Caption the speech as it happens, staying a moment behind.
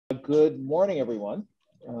good morning, everyone,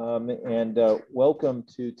 and welcome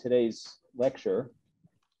to today's lecture.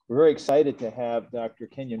 We're very excited to have Dr.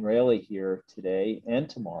 Kenyon Railey here today and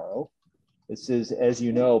tomorrow. This is, as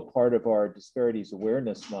you know, part of our Disparities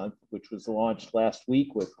Awareness Month, which was launched last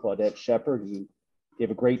week with Claudette Shepard, who gave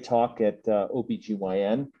a great talk at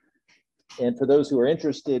OBGYN. And for those who are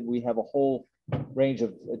interested, we have a whole range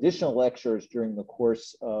of additional lectures during the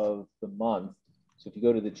course of the month. So if you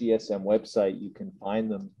go to the GSM website, you can find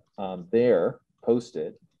them there,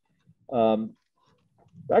 posted.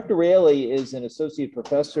 Dr. Railey is an associate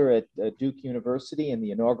professor at Duke University and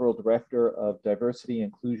the inaugural director of diversity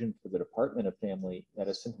and inclusion for the Department of Family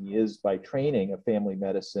Medicine. He is by training a family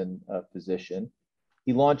medicine physician.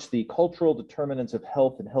 He launched the Cultural Determinants of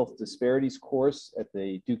Health and Health Disparities course at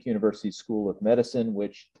the Duke University School of Medicine,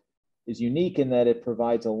 which is unique in that it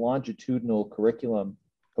provides a longitudinal curriculum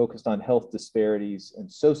focused on health disparities and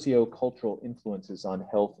socio-cultural influences on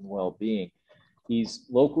health and well-being. He's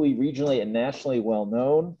locally, regionally, and nationally well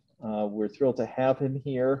known. We're thrilled to have him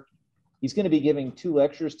here. He's going to be giving two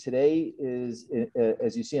lectures. Today is,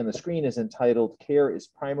 as you see on the screen, is entitled Care is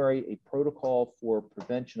Primary, a Protocol for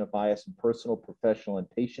Prevention of Bias in Personal, Professional, and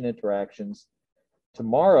Patient Interactions.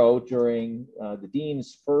 Tomorrow, during the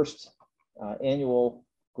Dean's first annual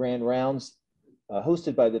Grand Rounds,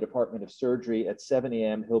 hosted by the Department of Surgery at 7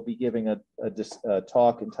 a.m., he'll be giving a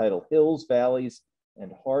talk entitled Hills, Valleys,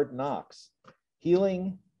 and Hard Knocks,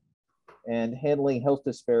 Healing and Handling Health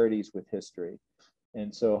Disparities with History.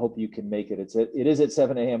 And so I hope you can make it. It is at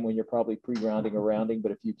 7 a.m. when you're probably pre-rounding or rounding,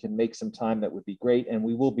 but if you can make some time, that would be great. And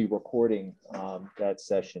we will be recording that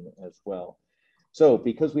session as well. So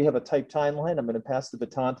because we have a tight timeline, I'm going to pass the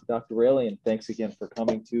baton to Dr. Railey, and thanks again for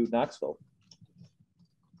coming to Knoxville.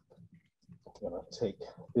 I'm going to take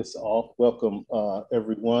this off. Welcome,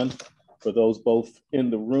 everyone. For those both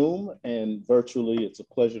in the room and virtually, it's a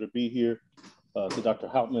pleasure to be here. To Dr.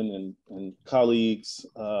 Hauptman and colleagues,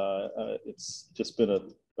 it's just been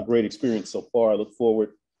a great experience so far. I look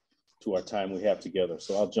forward to our time we have together.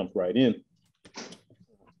 So I'll jump right in.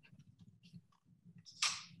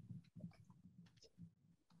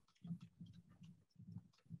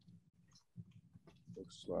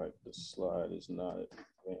 Looks like the slide is not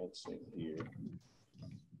advancing here.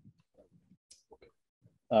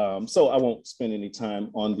 So I won't spend any time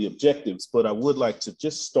on the objectives, but I would like to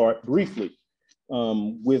just start briefly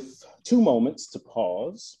with two moments to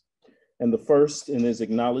pause. And the first is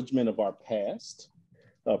acknowledgement of our past,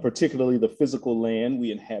 particularly the physical land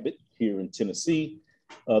we inhabit here in Tennessee,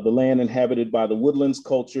 the land inhabited by the Woodlands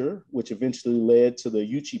culture, which eventually led to the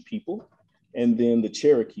Yuchi people, and then the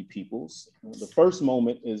Cherokee peoples. The first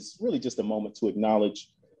moment is really just a moment to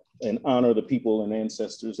acknowledge and honor the people and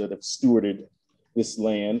ancestors that have stewarded this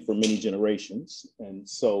land for many generations. And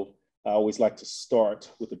so I always like to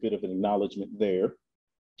start with a bit of an acknowledgement there.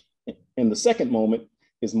 And the second moment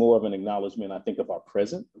is more of an acknowledgement, I think, of our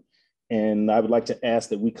present. And I would like to ask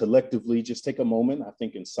that we collectively just take a moment, I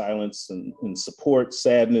think, in silence and support,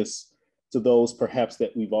 sadness to those perhaps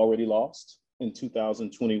that we've already lost in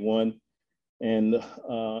 2021. And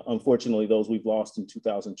unfortunately, those we've lost in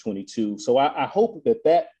 2022. So I hope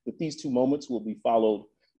that these two moments will be followed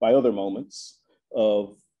by other moments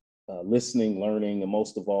of listening, learning, and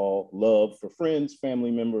most of all, love for friends,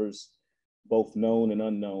 family members, both known and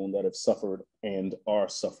unknown, that have suffered and are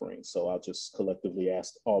suffering. So I'll just collectively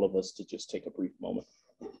ask all of us to just take a brief moment.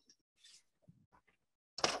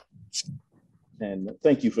 And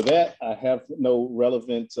thank you for that. I have no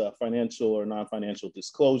relevant financial or non-financial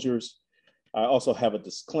disclosures. I also have a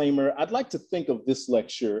disclaimer. I'd like to think of this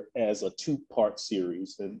lecture as a two-part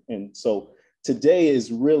series. And so today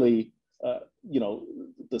is really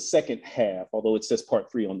the second half, although it says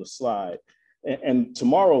part 3 on the slide. And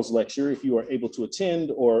tomorrow's lecture, if you are able to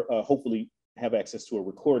attend or hopefully have access to a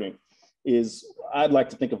recording, I'd like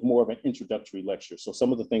to think of more of an introductory lecture. So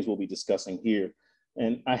some of the things we'll be discussing here.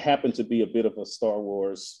 And I happen to be a bit of a Star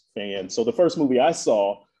Wars fan. So the first movie I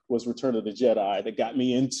saw was Return of the Jedi that got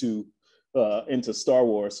me into Star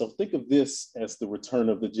Wars. So think of this as the Return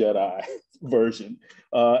of the Jedi version.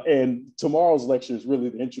 And tomorrow's lecture is really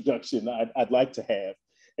the introduction I'd like to have.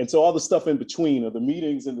 And so all the stuff in between are the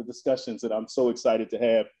meetings and the discussions that I'm so excited to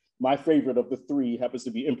have. My favorite of the three happens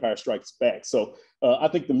to be Empire Strikes Back. So I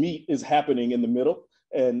think the meat is happening in the middle.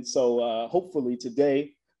 And so hopefully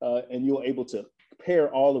today, and you're able to pair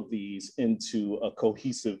all of these into a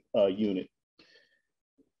cohesive unit.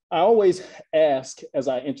 I always ask, as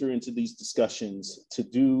I enter into these discussions,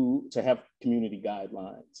 to have community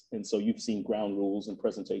guidelines. And so you've seen ground rules and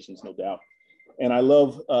presentations, no doubt. And I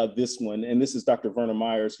love this one. And this is Dr. Werner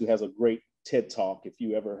Myers, who has a great TED Talk, if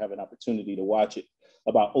you ever have an opportunity to watch it,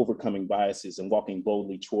 about overcoming biases and walking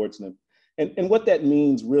boldly towards them. And what that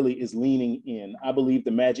means really is leaning in. I believe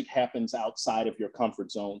the magic happens outside of your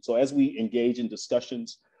comfort zone. So as we engage in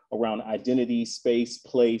discussions around identity, space,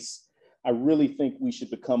 place, I really think we should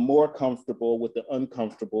become more comfortable with the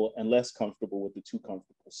uncomfortable and less comfortable with the too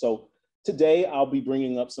comfortable. So today I'll be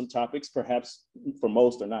bringing up some topics, perhaps for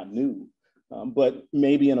most are not new, but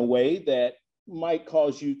maybe in a way that might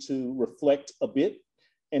cause you to reflect a bit.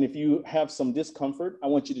 And if you have some discomfort, I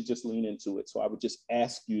want you to just lean into it. So I would just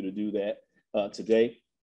ask you to do that today.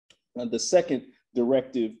 The second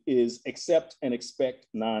directive is accept and expect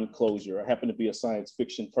non-closure. I happen to be a science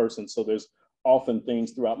fiction person, so there's often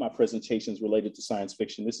things throughout my presentations related to science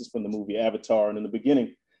fiction. This is from the movie Avatar, and in the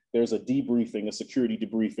beginning, there's a debriefing, a security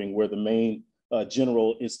debriefing, where the main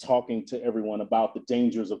general is talking to everyone about the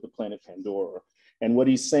dangers of the planet Pandora. And what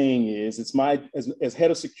he's saying is, it's as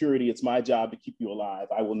head of security, it's my job to keep you alive.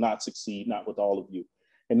 I will not succeed, not with all of you.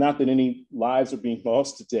 And not that any lives are being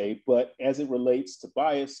lost today, but as it relates to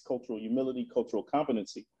bias, cultural humility, cultural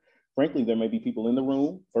competency, frankly, there may be people in the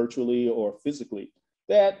room, virtually or physically,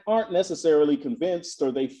 that aren't necessarily convinced,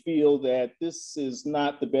 or they feel that this is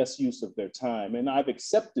not the best use of their time. And I've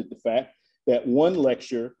accepted the fact that one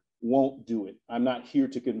lecture won't do it. I'm not here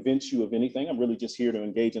to convince you of anything. I'm really just here to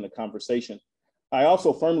engage in a conversation. I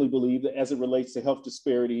also firmly believe that as it relates to health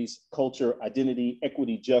disparities, culture, identity,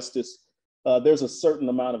 equity, justice, there's a certain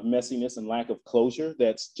amount of messiness and lack of closure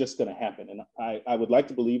that's just going to happen. And I would like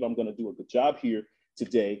to believe I'm going to do a good job here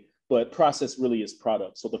today, but process really is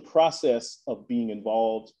product. So the process of being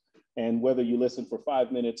involved, and whether you listen for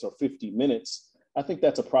 5 minutes or 50 minutes, I think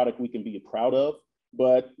that's a product we can be proud of,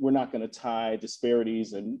 but we're not going to tie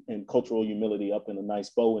disparities and cultural humility up in a nice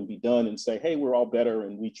bow and be done and say, hey, we're all better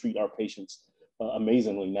and we treat our patients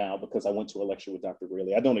amazingly now because I went to a lecture with Dr.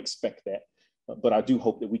 Railey. I don't expect that, but I do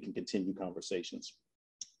hope that we can continue conversations.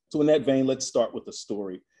 So in that vein, let's start with a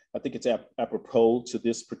story. I think it's apropos to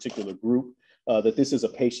this particular group that this is a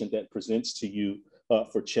patient that presents to you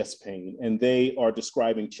for chest pain, and they are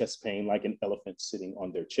describing chest pain like an elephant sitting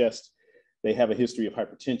on their chest. They have a history of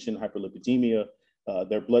hypertension, hyperlipidemia.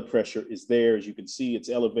 Their blood pressure is there. As you can see, it's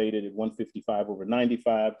elevated at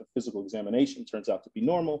 155/95. The physical examination turns out to be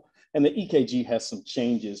normal. And the EKG has some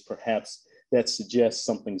changes, perhaps, that suggest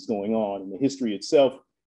something's going on. And the history itself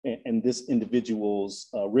and this individual's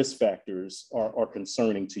risk factors are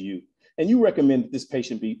concerning to you. And you recommend that this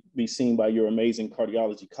patient be seen by your amazing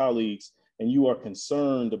cardiology colleagues, and you are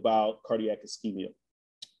concerned about cardiac ischemia.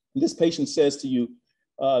 And this patient says to you,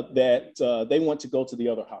 that they want to go to the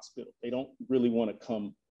other hospital. They don't really want to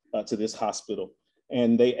come to this hospital.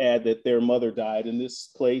 And they add that their mother died in this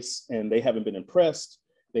place and they haven't been impressed.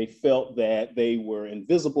 They felt that they were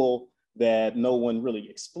invisible, that no one really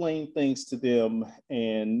explained things to them,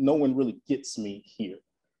 and no one really gets me here.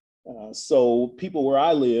 So people where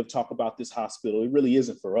I live talk about this hospital. It really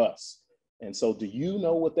isn't for us. And so do you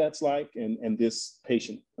know what that's like? And this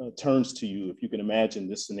patient turns to you, if you can imagine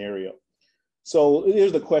this scenario. So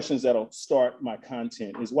here's the questions that'll start my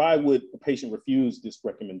content is, why would a patient refuse this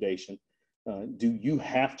recommendation? Do you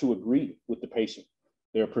have to agree with the patient,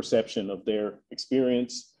 their perception of their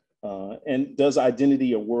experience? And does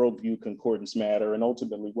identity or worldview concordance matter? And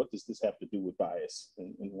ultimately, what does this have to do with bias,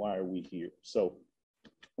 and why are we here? So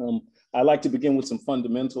I like to begin with some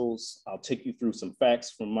fundamentals. I'll take you through some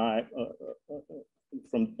facts from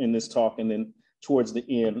in this talk, and then towards the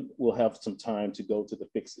end, we'll have some time to go to the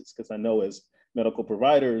fixes, because I know as medical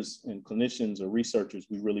providers and clinicians or researchers,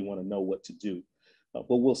 we really want to know what to do. But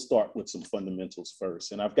we'll start with some fundamentals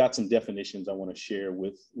first. And I've got some definitions I want to share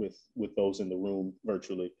with those in the room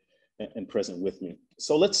virtually and present with me.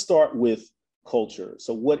 So let's start with culture.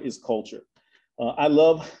 So what is culture? I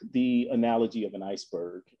love the analogy of an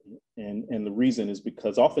iceberg. And the reason is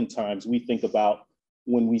because oftentimes we think about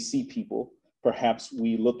when we see people, perhaps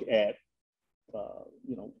we look at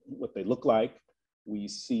what they look like, we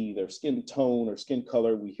see their skin tone or skin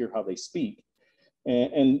color, we hear how they speak,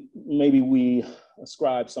 and maybe we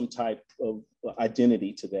ascribe some type of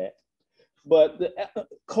identity to that. But the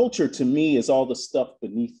culture to me is all the stuff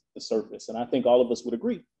beneath the surface. And I think all of us would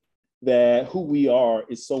agree that who we are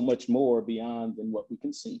is so much more beyond than what we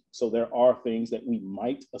can see. So there are things that we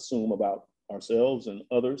might assume about ourselves and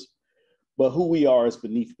others, but who we are is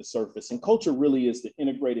beneath the surface. And culture really is the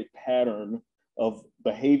integrated pattern of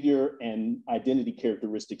behavior and identity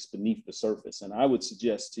characteristics beneath the surface. And I would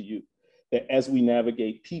suggest to you that as we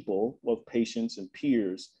navigate people, both patients and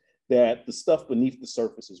peers, that the stuff beneath the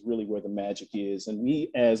surface is really where the magic is. And we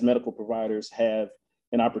as medical providers have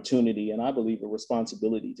an opportunity, and I believe a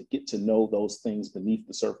responsibility, to get to know those things beneath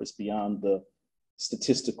the surface beyond the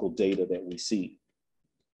statistical data that we see.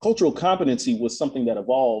 cultural competency was something that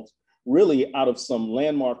evolved really out of some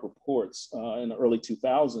landmark reports in the early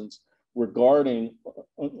 2000s regarding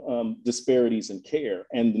disparities in care.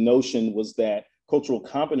 And the notion was that cultural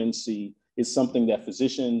competency is something that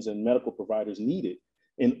physicians and medical providers needed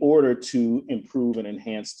in order to improve and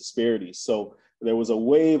enhance disparities. So there was a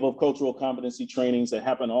wave of cultural competency trainings that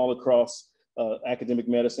happened all across academic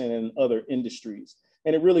medicine and other industries.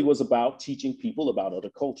 And it really was about teaching people about other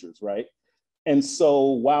cultures, right? And so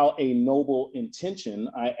while a noble intention,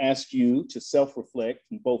 I ask you to self-reflect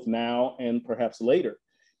both now and perhaps later,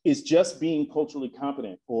 is just being culturally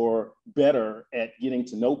competent or better at getting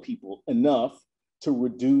to know people enough to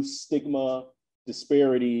reduce stigma,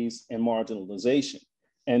 disparities, and marginalization.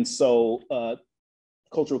 And so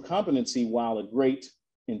cultural competency, while a great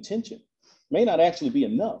intention, may not actually be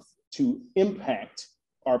enough to impact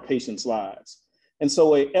our patients' lives. And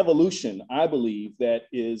so an evolution, I believe, that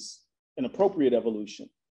is an appropriate evolution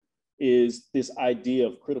is this idea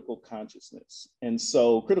of critical consciousness. And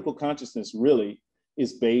so critical consciousness really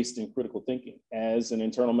is based in critical thinking. As an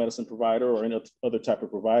internal medicine provider or any other type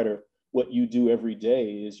of provider, what you do every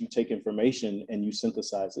day is you take information and you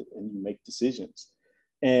synthesize it and you make decisions.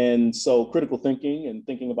 And so critical thinking and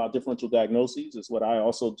thinking about differential diagnoses is what I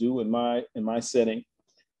also do in my setting.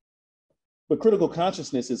 But critical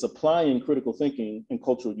consciousness is applying critical thinking and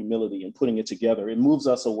cultural humility and putting it together. It moves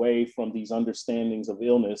us away from these understandings of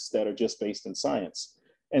illness that are just based in science.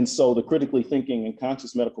 And so the critically thinking and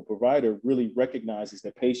conscious medical provider really recognizes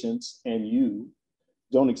that patients and you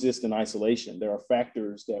don't exist in isolation. There are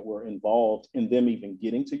factors that were involved in them even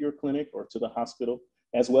getting to your clinic or to the hospital,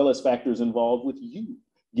 as well as factors involved with you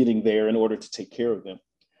getting there in order to take care of them.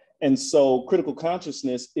 And so critical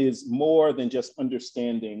consciousness is more than just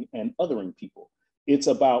understanding and othering people. It's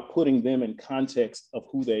about putting them in context of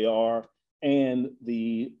who they are and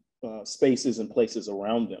the spaces and places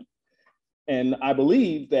around them. And I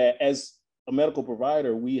believe that as a medical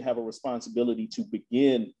provider, we have a responsibility to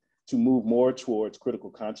begin to move more towards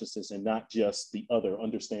critical consciousness and not just the other,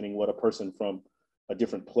 understanding what a person from a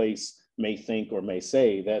different place may think or may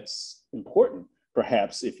say. That's important,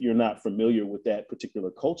 perhaps, if you're not familiar with that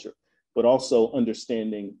particular culture, but also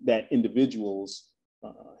understanding that individual's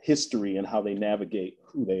history and how they navigate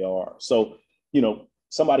who they are. So,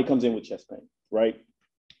 somebody comes in with chest pain, right?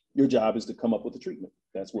 Your job is to come up with a treatment.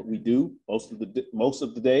 That's what we do most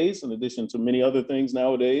of the days, in addition to many other things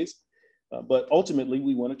nowadays. But ultimately,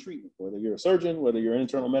 we want a treatment. Whether you're a surgeon, whether you're an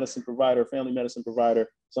internal medicine provider, family medicine provider,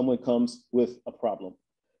 someone comes with a problem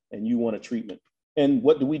and you want a treatment. And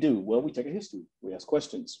what do? Well, we take a history. We ask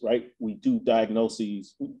questions, right? We do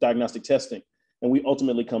diagnostic testing, and we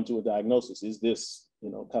ultimately come to a diagnosis. Is this,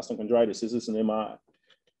 costochondritis? Is this an MI?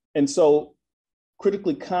 And so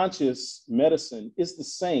critically conscious medicine is the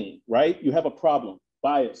same, right? You have a problem,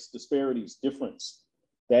 bias, disparities, difference.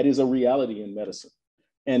 That is a reality in medicine.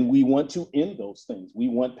 And we want to end those things. We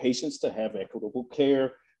want patients to have equitable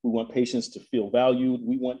care. We want patients to feel valued.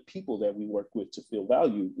 We want people that we work with to feel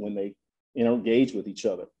valued when they engage with each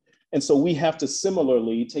other. And so we have to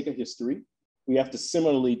similarly take a history. We have to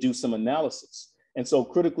similarly do some analysis. And so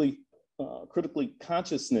critical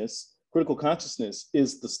consciousness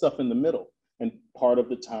is the stuff in the middle. And part of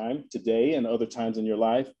the time today and other times in your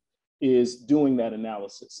life is doing that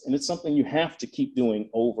analysis. And it's something you have to keep doing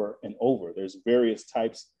over and over. There's various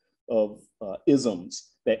types of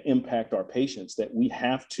isms that impact our patients that we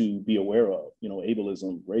have to be aware of.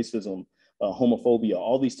 Ableism, racism, homophobia,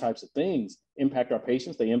 all these types of things impact our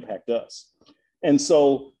patients, they impact us. And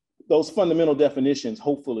so those fundamental definitions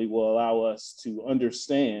hopefully will allow us to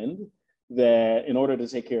understand that in order to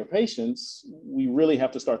take care of patients, we really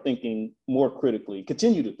have to start thinking more critically,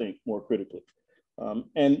 continue to think more critically.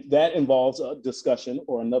 And that involves a discussion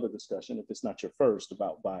or another discussion, if it's not your first,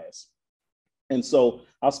 about bias. And so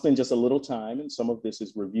I'll spend just a little time, and some of this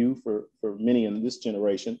is review for many in this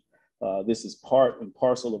generation. This is part and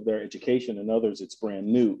parcel of their education, and others it's brand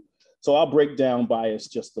new. So I'll break down bias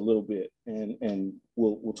just a little bit, and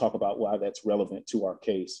we'll talk about why that's relevant to our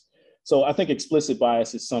case. So I think explicit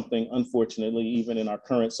bias is something, unfortunately, even in our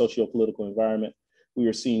current socio-political environment, we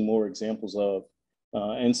are seeing more examples of.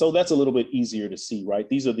 And so that's a little bit easier to see, right?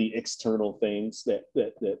 These are the external things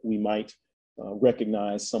that we might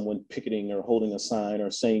recognize, someone picketing or holding a sign or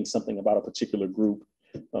saying something about a particular group,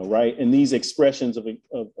 right? And these expressions of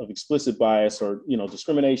explicit bias are,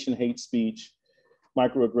 discrimination, hate speech,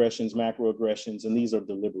 microaggressions, macroaggressions, and these are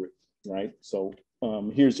deliberate, right? So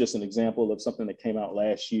here's just an example of something that came out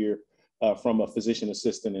last year from a physician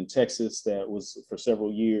assistant in Texas that was for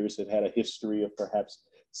several years, it had a history of perhaps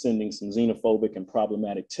sending some xenophobic and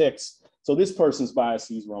problematic texts So this person's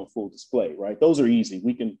biases were on full display, right? Those are easy.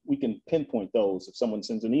 We can pinpoint those if someone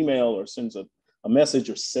sends an email or sends a message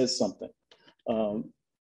or says something.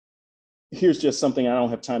 Here's just something, I don't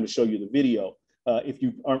have time to show you the video. If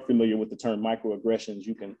you aren't familiar with the term microaggressions,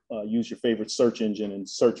 you can use your favorite search engine and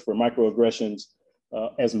search for microaggressions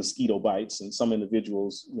as mosquito bites. And some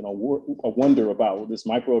individuals, wonder about this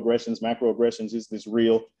microaggressions, macroaggressions, is this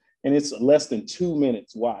real? And it's less than 2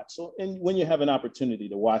 minutes watch. So, and when you have an opportunity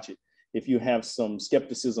to watch it, if you have some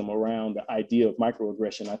skepticism around the idea of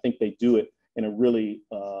microaggression, I think they do it in a really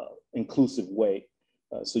inclusive way.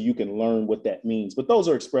 So you can learn what that means. But those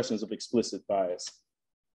are expressions of explicit bias.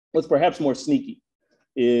 What's perhaps more sneaky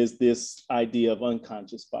is this idea of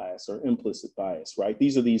unconscious bias or implicit bias, right?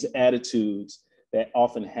 These are these attitudes that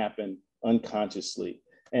often happen unconsciously.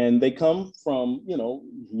 And they come from,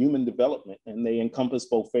 human development, and they encompass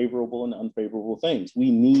both favorable and unfavorable things.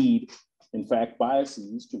 We need, in fact,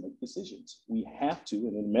 biases to make decisions. We have to,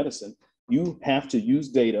 and in medicine, you have to use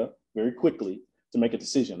data very quickly to make a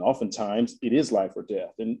decision. Oftentimes, it is life or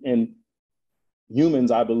death. And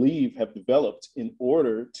humans, I believe, have developed in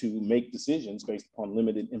order to make decisions based upon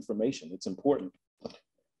limited information. It's important.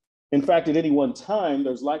 In fact, at any one time,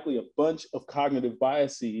 there's likely a bunch of cognitive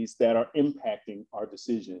biases that are impacting our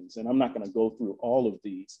decisions. And I'm not going to go through all of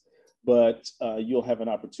these, but you'll have an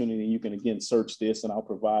opportunity. You can, again, search this, and I'll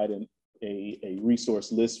provide a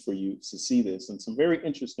resource list for you to see this, and some very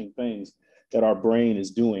interesting things that our brain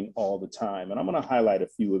is doing all the time. And I'm going to highlight a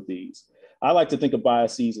few of these. I like to think of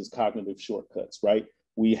biases as cognitive shortcuts, right?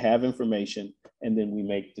 We have information and then we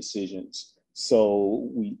make decisions. So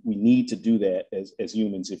we need to do that as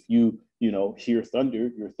humans. If you hear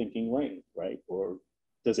thunder, you're thinking rain, right? Or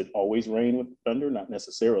does it always rain with thunder? Not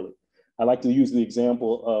necessarily. I like to use the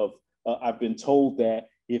example of I've been told that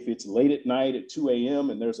if it's late at night at 2 a.m.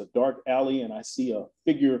 and there's a dark alley and I see a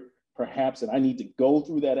figure perhaps and I need to go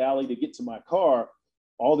through that alley to get to my car,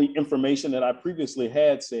 all the information that I previously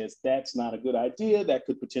had says that's not a good idea. That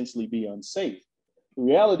could potentially be unsafe. The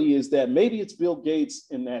reality is that maybe it's Bill Gates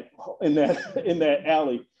in that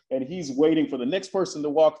alley, and he's waiting for the next person to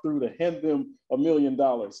walk through to hand them $1 million.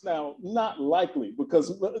 Now, not likely,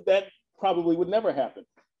 because that probably would never happen,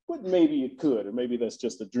 but maybe it could, or maybe that's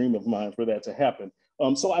just a dream of mine for that to happen.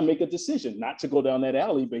 So I make a decision not to go down that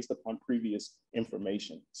alley based upon previous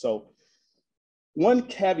information. So one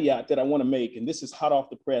caveat that I want to make, and this is hot off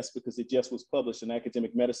the press because it just was published in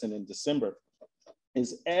Academic Medicine in December,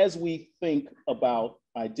 is as we think about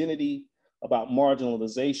identity, about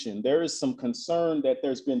marginalization, there is some concern that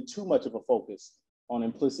there's been too much of a focus on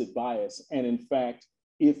implicit bias. And in fact,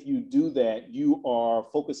 if you do that, you are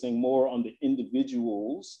focusing more on the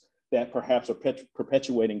individuals that perhaps are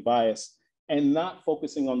perpetuating bias and not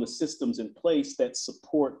focusing on the systems in place that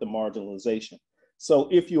support the marginalization. So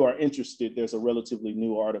if you are interested, there's a relatively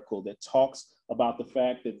new article that talks about the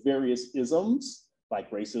fact that various isms,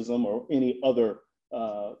 like racism or any other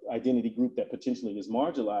identity group that potentially is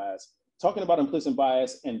marginalized, talking about implicit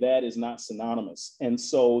bias, and that is not synonymous. And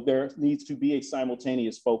so there needs to be a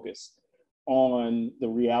simultaneous focus on the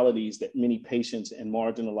realities that many patients and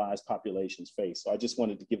marginalized populations face. So I just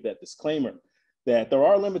wanted to give that disclaimer that there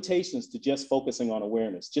are limitations to just focusing on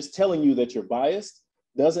awareness. Just telling you that you're biased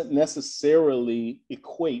doesn't necessarily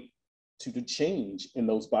equate to the change in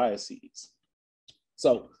those biases.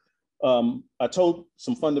 So I told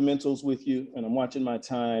some fundamentals with you, and I'm watching my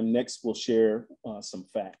time. Next, we'll share some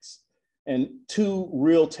facts. And two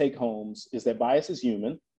real take homes is that bias is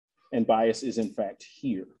human and bias is in fact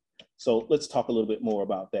here. So let's talk a little bit more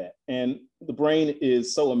about that. And the brain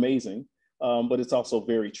is so amazing, but it's also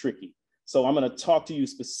very tricky. So I'm going to talk to you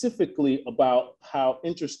specifically about how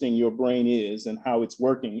interesting your brain is and how it's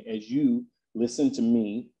working as you listen to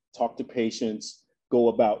me, talk to patients, go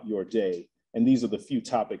about your day. And these are the few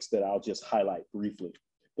topics that I'll just highlight briefly.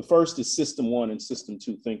 The first is system 1 and system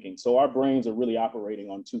 2 thinking. So our brains are really operating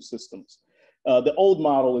on two systems. The old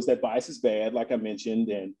model is that bias is bad, like I mentioned,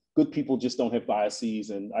 and good people just don't have biases,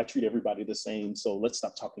 and I treat everybody the same, so let's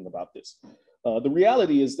stop talking about this. The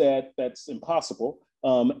reality is that that's impossible.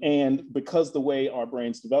 And because the way our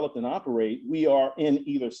brains develop and operate, we are in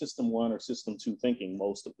either system 1 or system 2 thinking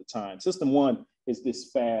most of the time. System 1 is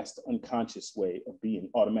this fast, unconscious way of being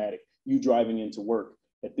automatic. You driving into work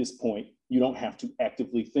at this point, you don't have to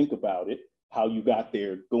actively think about it, how you got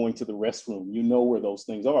there, going to the restroom, you know where those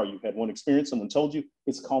things are. You've had one experience, someone told you,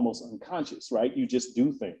 it's almost unconscious, right? You just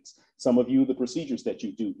do things. Some of you, the procedures that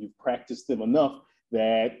you do, you've practiced them enough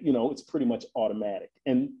that, it's pretty much automatic.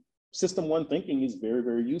 And system 1 thinking is very,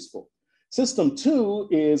 very useful. System 2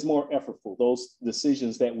 is more effortful, those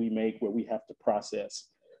decisions that we make where we have to process.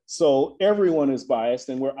 So everyone is biased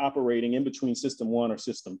and we're operating in between system one or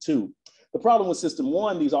system two. The problem with system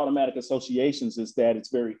one, these automatic associations, is that it's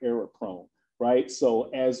very error prone, right? So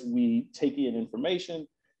as we take in information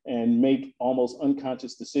and make almost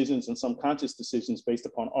unconscious decisions and some conscious decisions based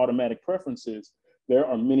upon automatic preferences, there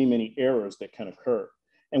are many, many errors that can occur.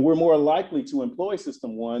 And we're more likely to employ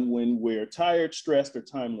system one when we're tired, stressed, or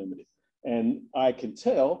time limited. And I can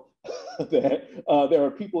tell that there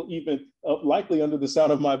are people even likely under the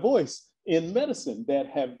sound of my voice in medicine that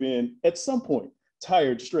have been at some point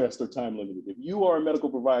tired, stressed, or time limited. If you are a medical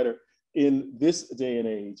provider in this day and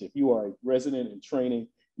age, if you are a resident in training,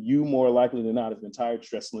 you more likely than not have been tired,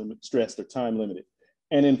 stressed, or time limited.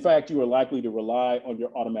 And in fact, you are likely to rely on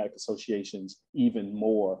your automatic associations even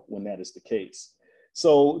more when that is the case.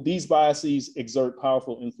 So these biases exert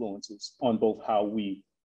powerful influences on both how we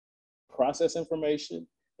process information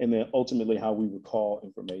and then ultimately how we recall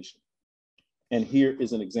information. And here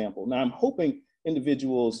is an example. Now I'm hoping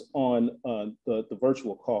individuals on the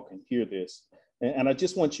virtual call can hear this. And I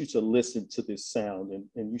just want you to listen to this sound,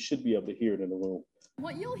 and you should be able to hear it in the room.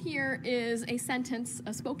 What you'll hear is a sentence,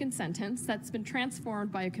 a spoken sentence that's been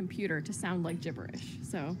transformed by a computer to sound like gibberish.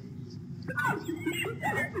 So,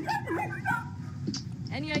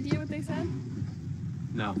 any idea what they said?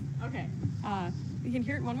 No. Okay, we can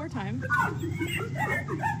hear it one more time.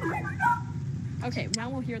 Okay, now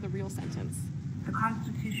we'll hear the real sentence. The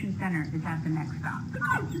Constitution Center is at the next stop.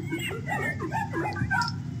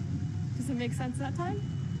 Does it make sense that time?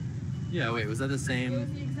 Yeah, wait, was that the It was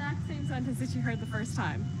same? the exact same sentence that you heard the first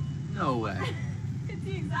time. No way. It's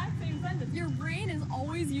the exact same sentence. Your brain is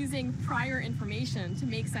always using prior information to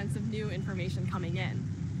make sense of new information coming in.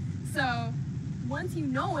 So once you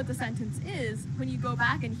know what the sentence is, when you go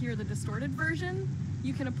back and hear the distorted version,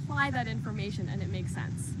 you can apply that information and it makes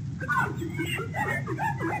sense.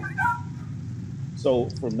 So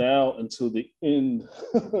from now until the end,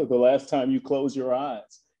 the last time you close your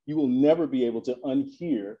eyes, you will never be able to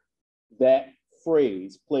unhear that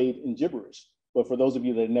phrase played in gibberish. But for those of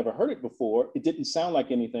you that have never heard it before, it didn't sound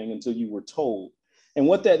like anything until you were told. And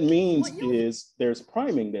what that means is there's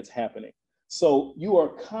priming that's happening. So you are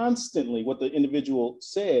constantly, what the individual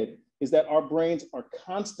said is that our brains are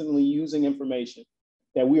constantly using information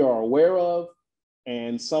that we are aware of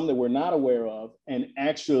and some that we're not aware of, and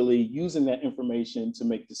actually using that information to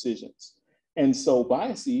make decisions. And so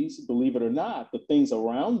biases, believe it or not, the things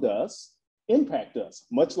around us impact us.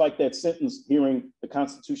 Much like that sentence, hearing the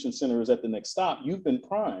Constitution Center is at the next stop, you've been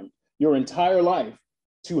primed your entire life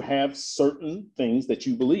to have certain things that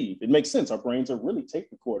you believe. It makes sense. Our brains are really tape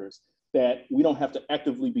recorders that we don't have to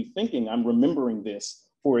actively be thinking, I'm remembering this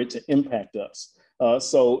for it to impact us.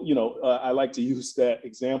 I like to use that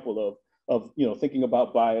example of thinking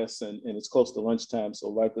about bias, and it's close to lunchtime, so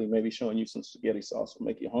likely maybe showing you some spaghetti sauce will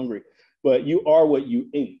make you hungry. But you are what you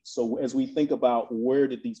ate. So as we think about where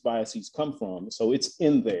did these biases come from, so it's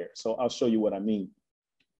in there. So I'll show you what I mean.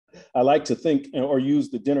 I like to think or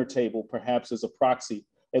use the dinner table perhaps as a proxy,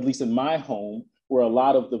 at least in my home, where a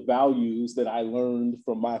lot of the values that I learned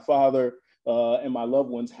from my father and my loved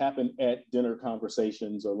ones happen at dinner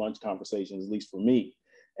conversations or lunch conversations, at least for me.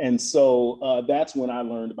 And so that's when I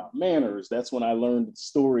learned about manners. That's when I learned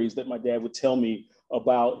stories that my dad would tell me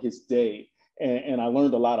about his day. And I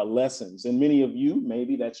learned a lot of lessons. And many of you,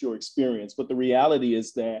 maybe that's your experience. But the reality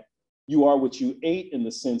is that you are what you ate, in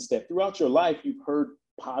the sense that throughout your life, you've heard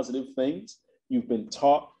positive things. You've been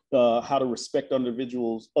taught how to respect other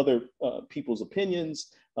people's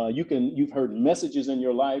opinions. You've heard messages in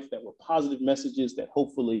your life that were positive messages that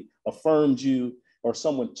hopefully affirmed you, or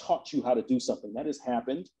someone taught you how to do something. That has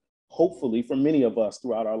happened, hopefully, for many of us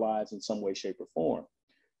throughout our lives in some way, shape, or form.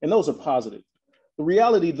 And those are positive. The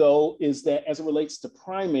reality, though, is that as it relates to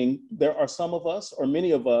priming, there are some of us, or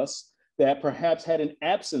many of us, that perhaps had an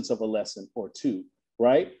absence of a lesson or two,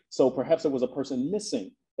 right? So perhaps there was a person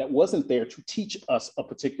missing that wasn't there to teach us a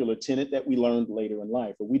particular tenet that we learned later in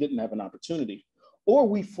life, or we didn't have an opportunity. Or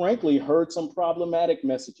we frankly heard some problematic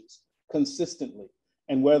messages consistently.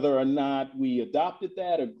 And whether or not we adopted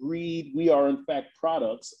that, agreed, we are in fact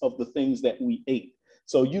products of the things that we ate.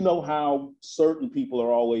 So you know how certain people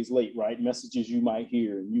are always late, right? Messages you might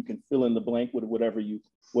hear, and you can fill in the blank with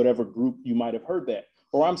whatever group you might have heard that.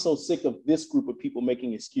 Or I'm so sick of this group of people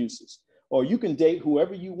making excuses. Or you can date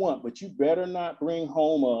whoever you want, but you better not bring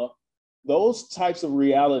home those types of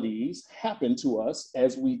realities happen to us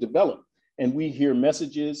as we develop. And we hear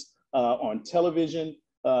messages on television.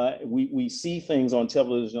 We see things on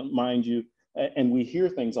television, mind you, and we hear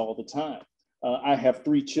things all the time. I have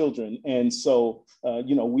 3 children. And so,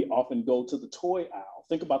 we often go to the toy aisle.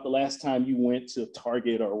 Think about the last time you went to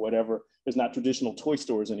Target or whatever There's not traditional toy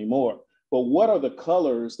stores anymore. But what are the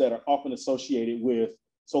colors that are often associated with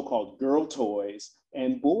so-called girl toys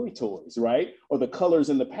and boy toys, right? Or the colors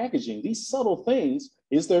in the packaging, these subtle things.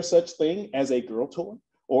 Is there such thing as a girl toy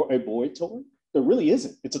or a boy toy? There really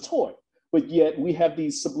isn't. It's a toy. But yet we have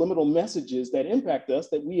these subliminal messages that impact us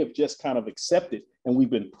that we have just kind of accepted and we've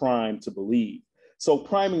been primed to believe. So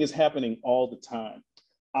priming is happening all the time.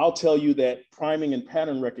 I'll tell you that priming and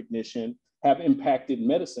pattern recognition have impacted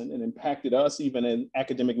medicine and impacted us even in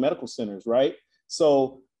academic medical centers, right?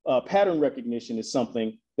 So pattern recognition is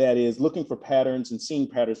something that is looking for patterns and seeing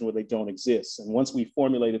patterns where they don't exist. And once we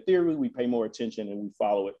formulate a theory, we pay more attention and we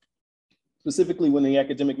follow it. Specifically, when the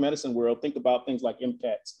academic medicine world, think about things like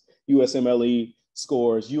MCATs, USMLE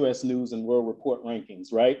scores, US News and World Report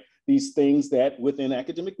rankings, right? These things that within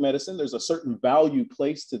academic medicine, there's a certain value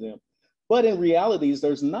placed to them. But in realities,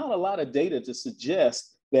 there's not a lot of data to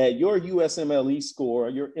suggest that your USMLE score,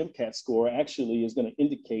 your MCAT score actually is going to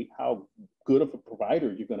indicate how good of a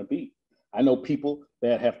provider you're going to be. I know people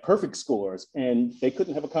that have perfect scores and they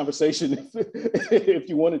couldn't have a conversation if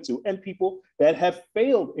you wanted to, and people that have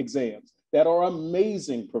failed exams that are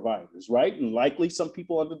amazing providers, right? And likely some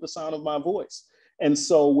people under the sound of my voice. And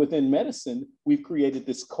so within medicine, we've created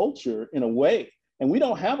this culture in a way, and we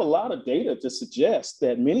don't have a lot of data to suggest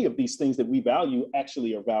that many of these things that we value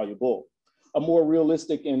actually are valuable. A more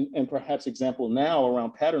realistic and perhaps example now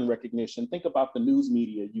around pattern recognition, think about the news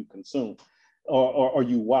media you consume or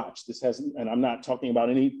you watch. This hasn't, and I'm not talking about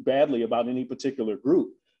badly about any particular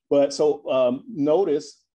group, but so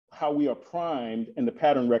notice how we are primed and the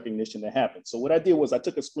pattern recognition that happens. So what I did was I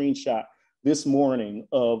took a screenshot this morning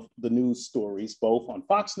of the news stories, both on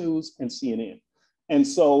Fox News and CNN. And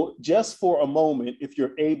so just for a moment, if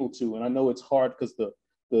you're able to, and I know it's hard because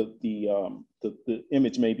the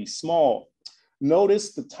image may be small,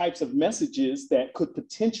 notice the types of messages that could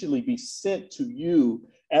potentially be sent to you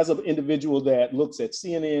as an individual that looks at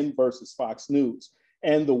CNN versus Fox News,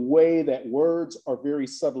 and the way that words are very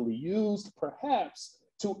subtly used, perhaps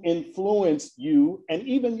to influence you and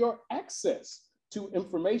even your access to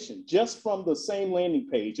information just from the same landing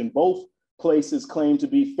page. And both places claim to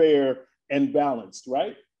be fair and balanced,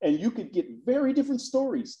 right? And you could get very different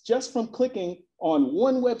stories just from clicking on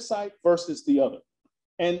one website versus the other.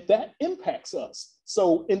 And that impacts us.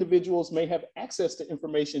 So individuals may have access to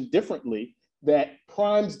information differently that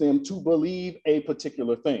primes them to believe a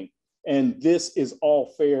particular thing. And this is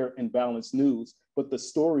all fair and balanced news, but the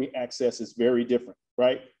story access is very different,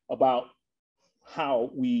 right? About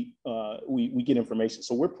how we get information.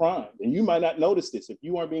 So we're primed, and you might not notice this if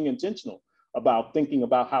you aren't being intentional about thinking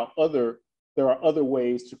about how there are other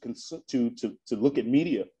ways to look at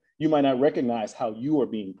media. You might not recognize how you are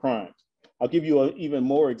being primed. I'll give you an even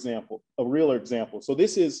more example, a realer example. So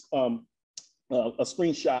this is a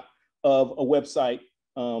screenshot of a website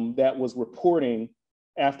that was reporting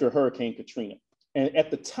after Hurricane Katrina. And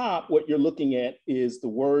at the top, what you're looking at is the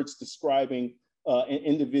words describing an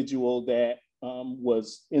individual that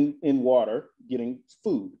was in water getting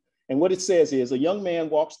food. And what it says is a young man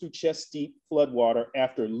walks through chest-deep floodwater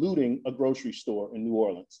after looting a grocery store in New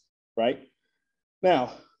Orleans, right?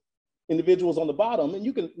 Now, individuals on the bottom, and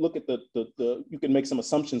you can look at you can make some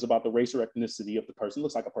assumptions about the race or ethnicity of the person.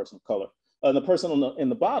 Looks like a person of color. The person in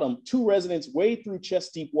the bottom, 2 residents wade through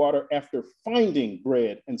chest-deep water after finding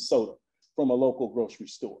bread and soda from a local grocery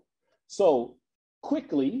store. So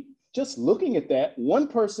quickly, just looking at that, one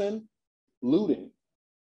person looting,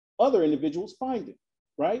 other individuals finding,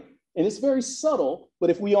 right? And it's very subtle, but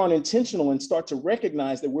if we aren't intentional and start to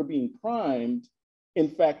recognize that we're being primed, in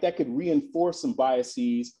fact, that could reinforce some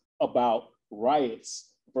biases about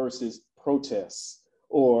riots versus protests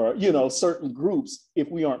or, certain groups if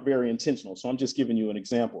we aren't very intentional. So I'm just giving you an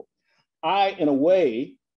example. I, in a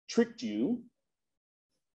way, tricked you.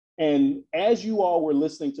 And as you all were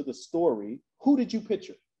listening to the story, who did you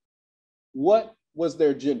picture? What was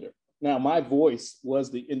their gender? Now, my voice was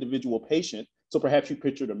the individual patient. So perhaps you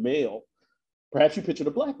pictured a male, perhaps you pictured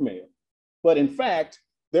a Black male. But in fact,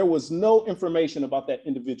 there was no information about that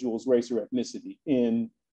individual's race or ethnicity in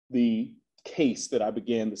the case that I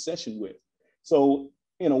began the session with. So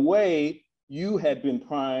in a way, you had been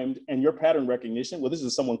primed and your pattern recognition, well, this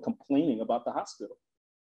is someone complaining about the hospital.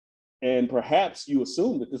 And perhaps you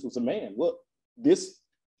assumed that this was a man. Well, this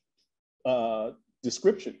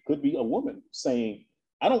description could be a woman saying,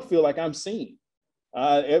 I don't feel like I'm seen.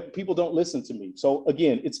 People don't listen to me. So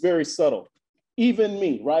again, it's very subtle. Even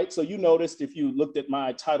me, right? So you noticed if you looked at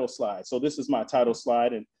my title slide. So this is my title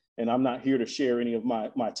slide, and I'm not here to share any of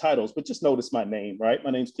my titles, but just notice my name, right?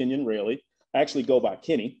 My name's Kenyon Railey. I actually go by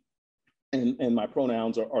Kenny, and my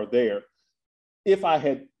pronouns are there. If I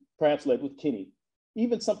had perhaps led with Kenny,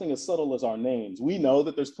 even something as subtle as our names. We know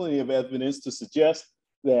that there's plenty of evidence to suggest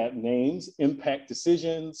that names impact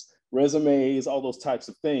decisions, resumes, all those types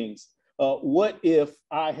of things. What if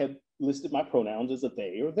I had listed my pronouns as a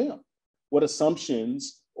they or them? What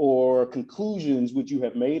assumptions or conclusions would you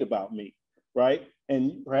have made about me, right?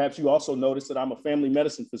 And perhaps you also noticed that I'm a family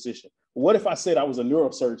medicine physician. What if I said I was a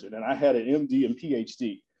neurosurgeon and I had an MD and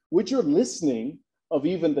PhD? Would your listening of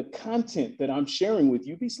even the content that I'm sharing with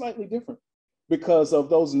you be slightly different because of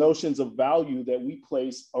those notions of value that we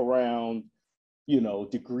place around,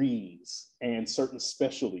 degrees and certain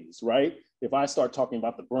specialties, right? If I start talking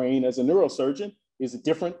about the brain as a neurosurgeon, is it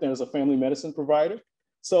different than as a family medicine provider?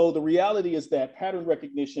 So the reality is that pattern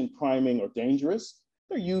recognition, priming are dangerous.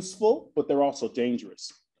 They're useful, but they're also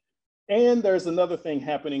dangerous. And there's another thing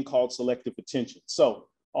happening called selective attention. So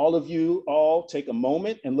all of you take a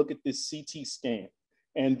moment and look at this CT scan.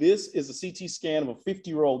 And this is a CT scan of a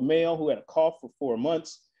 50-year-old male who had a cough for 4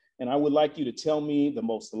 months. And I would like you to tell me the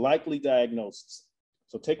most likely diagnosis.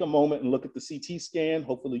 So take a moment and look at the CT scan.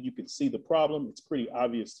 Hopefully you can see the problem. It's pretty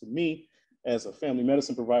obvious to me as a family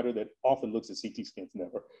medicine provider that often looks at CT scans,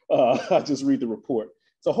 never. I just read the report.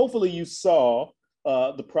 So hopefully you saw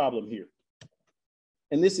the problem here.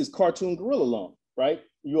 And this is cartoon gorilla lung, right?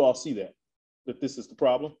 You all see that this is the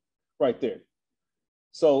problem right there.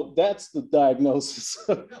 So that's the diagnosis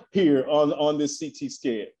here on this CT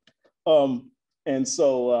scan. And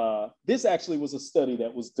so this actually was a study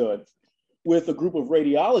that was done with a group of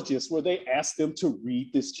radiologists where they asked them to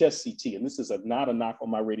read this chest CT. And this is not a knock on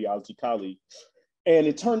my radiology colleague. And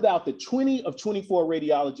it turned out that 20 of 24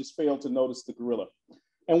 radiologists failed to notice the gorilla.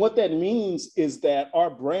 And what that means is that our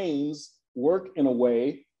brains work in a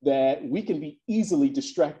way that we can be easily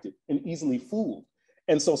distracted and easily fooled.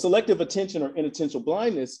 And so selective attention or inattentional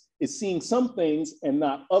blindness is seeing some things and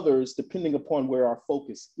not others, depending upon where our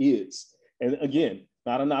focus is. And again,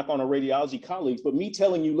 not a knock on our radiology colleagues, but me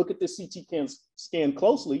telling you, look at this CT scan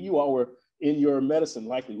closely, you all were in your medicine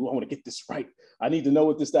likely, I want to get this right. I need to know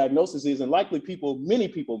what this diagnosis is. And likely many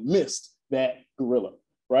people missed that gorilla,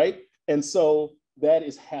 right? And so that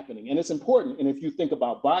is happening. And it's important. And if you think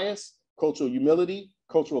about bias, cultural humility,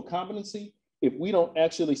 cultural competency, if we don't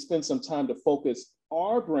actually spend some time to focus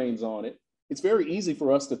our brains on it, it's very easy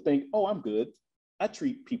for us to think, oh, I'm good. I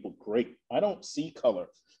treat people great. I don't see color.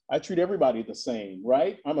 I treat everybody the same,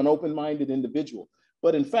 right? I'm an open-minded individual.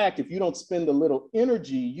 But in fact, if you don't spend a little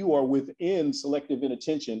energy, you are within selective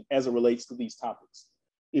inattention as it relates to these topics,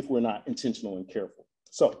 if we're not intentional and careful.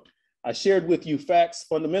 So I shared with you facts,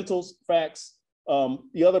 fundamentals, facts.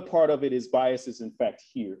 The other part of it is biases, in fact,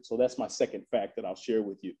 here. So that's my second fact that I'll share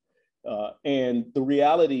with you. And the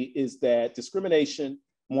reality is that discrimination,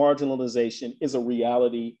 marginalization is a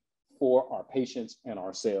reality for our patients and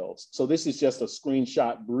ourselves. So this is just a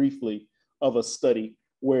screenshot briefly of a study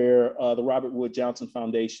where the Robert Wood Johnson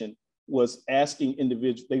Foundation was asking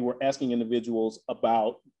individuals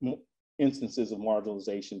about instances of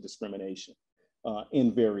marginalization, discrimination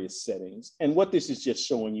in various settings. And what this is just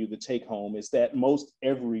showing you, the take home, is that most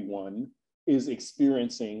everyone is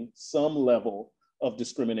experiencing some level of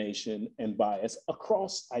discrimination and bias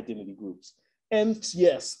across identity groups. And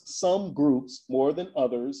yes, some groups more than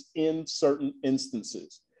others in certain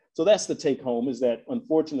instances. So that's the take home, is that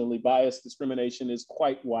unfortunately bias discrimination is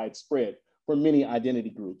quite widespread for many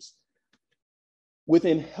identity groups.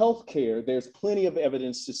 Within healthcare, there's plenty of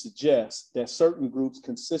evidence to suggest that certain groups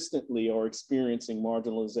consistently are experiencing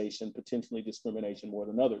marginalization, potentially discrimination more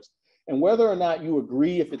than others. And whether or not you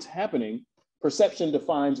agree if it's happening, perception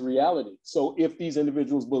defines reality. So if these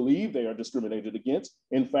individuals believe they are discriminated against,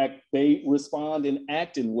 in fact, they respond and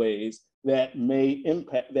act in ways that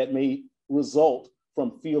may result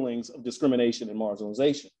from feelings of discrimination and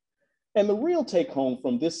marginalization. And the real take home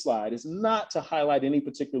from this slide is not to highlight any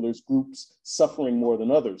particular groups suffering more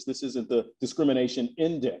than others. This isn't the discrimination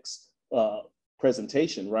index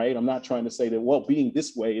presentation, right? I'm not trying to say that, well, being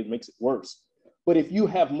this way, it makes it worse. But if you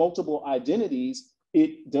have multiple identities,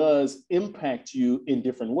 it does impact you in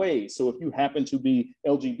different ways. So if you happen to be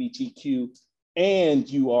LGBTQ and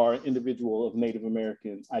you are an individual of Native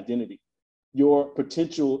American identity, your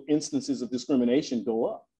potential instances of discrimination go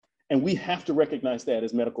up. And we have to recognize that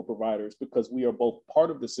as medical providers, because we are both part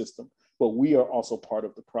of the system, but we are also part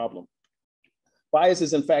of the problem. Bias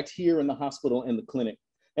is in fact here in the hospital and the clinic.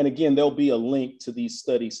 And again, there'll be a link to these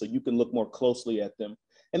studies so you can look more closely at them.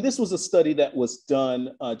 And this was a study that was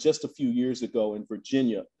done just a few years ago in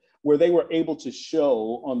Virginia, where they were able to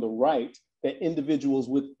show on the right that individuals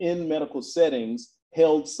within medical settings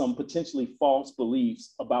held some potentially false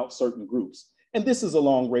beliefs about certain groups. And this is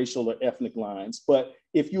along racial or ethnic lines, but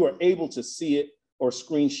if you are able to see it, or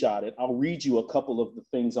screenshot it. I'll read you a couple of the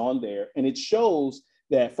things on there. And it shows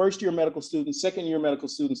that first-year medical students, second-year medical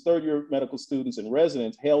students, third-year medical students, and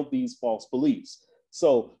residents held these false beliefs.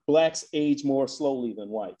 So Blacks age more slowly than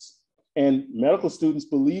whites. And medical students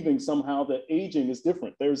believing somehow that aging is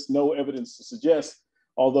different. There's no evidence to suggest,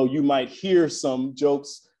 although you might hear some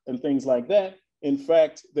jokes and things like that. In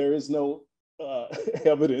fact, there is no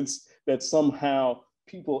evidence that somehow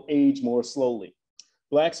people age more slowly.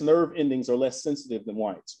 Blacks' nerve endings are less sensitive than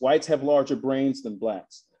whites. Whites have larger brains than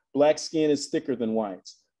Blacks. Black skin is thicker than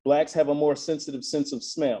whites. Blacks have a more sensitive sense of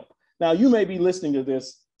smell. Now, you may be listening to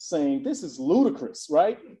this saying, this is ludicrous,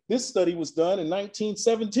 right? This study was done in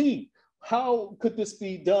 1917. How could this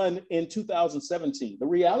be done in 2017? The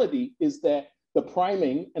reality is that the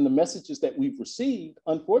priming and the messages that we've received,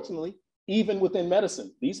 unfortunately, even within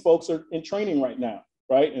medicine, these folks are in training right now,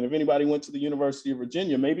 right? And if anybody went to the University of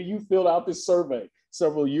Virginia, maybe you filled out this survey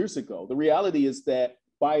several years ago. The reality is that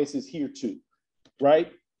bias is here too,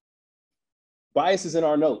 right? Bias is in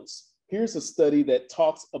our notes. Here's a study that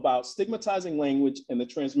talks about stigmatizing language and the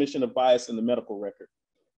transmission of bias in the medical record.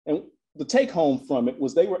 And the take home from it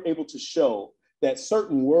was they were able to show that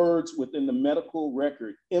certain words within the medical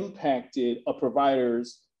record impacted a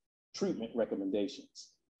provider's treatment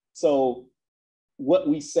recommendations. So what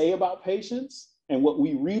we say about patients and what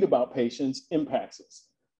we read about patients impacts us.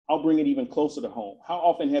 I'll bring it even closer to home. How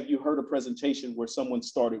often have you heard a presentation where someone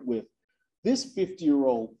started with, this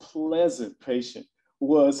 50-year-old pleasant patient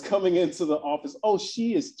was coming into the office. Oh,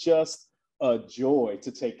 she is just a joy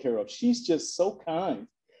to take care of. She's just so kind.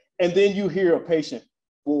 And then you hear a patient,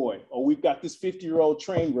 boy, oh, we've got this 50-year-old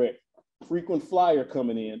train wreck, frequent flyer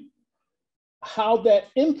coming in. How that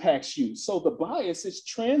impacts you. So the bias is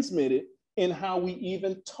transmitted in how we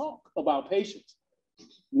even talk about patients.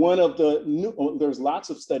 One of the new, there's lots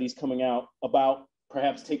of studies coming out about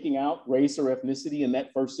perhaps taking out race or ethnicity in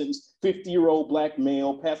that first sentence. 50-year-old Black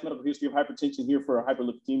male, past medical history of hypertension here for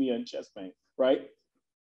hyperlipidemia and chest pain, right?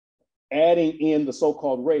 Adding in the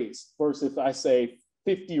so-called race versus if I say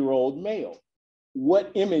 50-year-old male,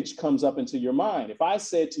 what image comes up into your mind? If I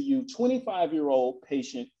said to you, 25-year-old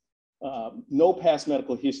patient, no past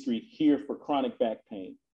medical history here for chronic back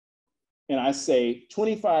pain, and I say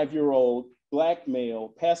 25-year-old Black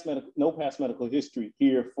male, no past medical history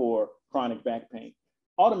here for chronic back pain,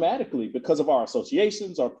 automatically, because of our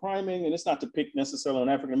associations, our priming, and it's not to pick necessarily on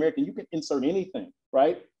African-American, you can insert anything,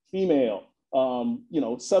 right? Female,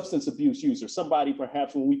 substance abuse user, somebody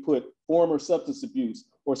perhaps when we put former substance abuse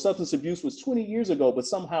or substance abuse was 20 years ago, but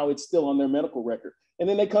somehow it's still on their medical record. And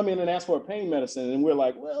then they come in and ask for a pain medicine and we're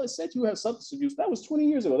like, well, it said you have substance abuse. That was 20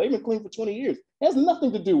 years ago. They've been clean for 20 years. It has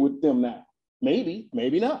nothing to do with them now. Maybe,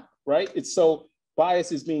 maybe not, right? It's so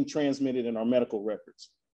bias is being transmitted in our medical records.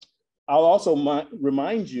 I'll also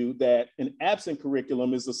remind you that an absent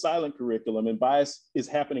curriculum is a silent curriculum and bias is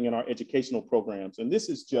happening in our educational programs. And this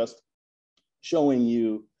is just showing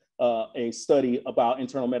you a study about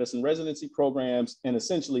internal medicine residency programs and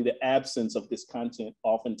essentially the absence of this content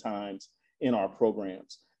oftentimes in our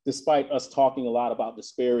programs. Despite us talking a lot about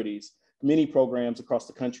disparities, many programs across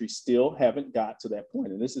the country still haven't got to that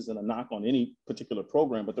point. And this isn't a knock on any particular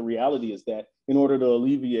program, but the reality is that in order to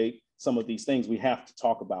alleviate some of these things, we have to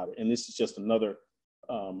talk about it. And this is just another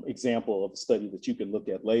example of a study that you can look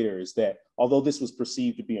at later, is that although this was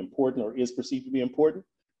perceived to be important or is perceived to be important,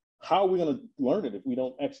 how are we going to learn it if we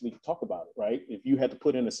don't actually talk about it, right? If you had to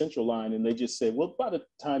put in a central line and they just said, well, by the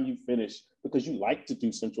time you finish, because you like to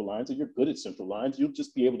do central lines and you're good at central lines, you'll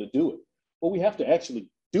just be able to do it. Well, we have to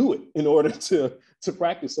actually do it in order to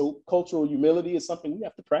practice. So cultural humility is something we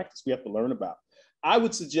have to practice, we have to learn about. I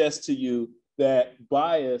would suggest to you that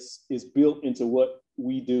bias is built into what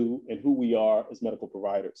we do and who we are as medical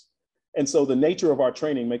providers. And so the nature of our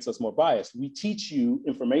training makes us more biased. We teach you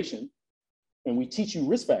information and we teach you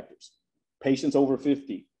risk factors. Patients over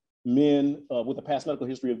 50, men with a past medical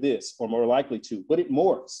history of this or more likely to, but it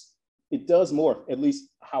morphs. It does morph, at least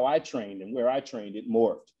how I trained and where I trained, it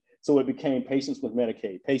morphed. So it became patients with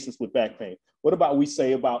Medicaid, patients with back pain. What about we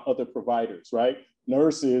say about other providers, right?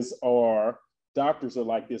 Nurses or doctors are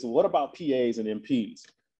like this. What about PAs and NPs?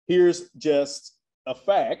 Here's just a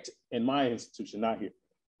fact in my institution, not here,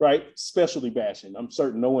 right? Specialty bashing. I'm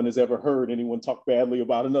certain no one has ever heard anyone talk badly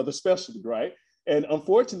about another specialty, right? And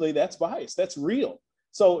unfortunately, that's bias, that's real.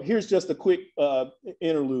 So here's just a quick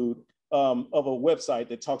interlude of a website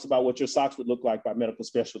that talks about what your socks would look like by medical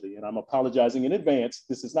specialty. And I'm apologizing in advance.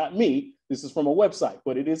 This is not me. This is from a website,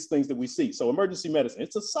 but it is things that we see. So emergency medicine,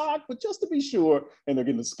 it's a sock, but just to be sure, and they're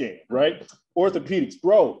getting a scan, right? Orthopedics,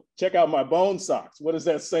 bro, check out my bone socks. What is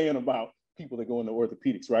that saying about people that go into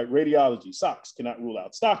orthopedics, right? Radiology, socks, cannot rule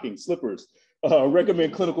out stockings, slippers.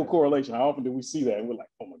 Recommend clinical correlation. How often do we see that? And we're like,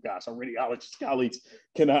 oh my gosh, our radiologist colleagues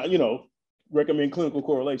cannot, recommend clinical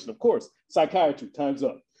correlation. Of course, psychiatry, time's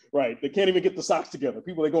up, right? They can't even get the socks together.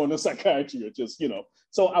 People that go into psychiatry are just,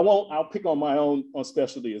 so I'll pick on my own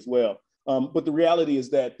specialty as well. But the reality is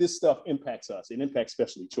that this stuff impacts us. It impacts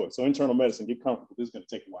specialty choice. So internal medicine, get comfortable. This is going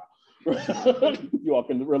to take a while. You all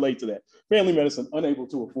can relate to that. Family medicine, unable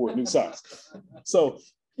to afford new socks. So,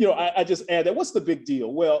 I just add that. What's the big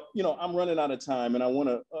deal? Well, I'm running out of time, and I want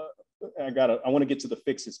to get to the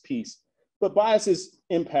fixes piece. But biases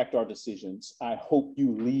impact our decisions. I hope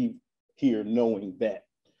you leave here knowing that.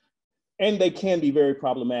 And they can be very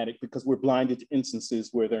problematic because we're blinded to instances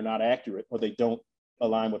where they're not accurate or they don't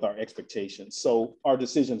align with our expectations. So our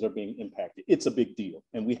decisions are being impacted. It's a big deal,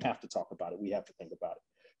 and we have to talk about it. We have to think about it.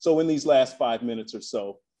 So in these last 5 minutes or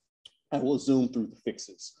so, I will zoom through the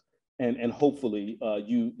fixes, and hopefully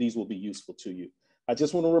these will be useful to you. I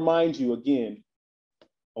just want to remind you again,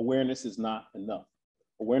 awareness is not enough.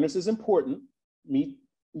 Awareness is important.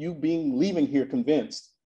 Leaving here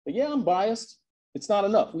convinced that, yeah, I'm biased. It's not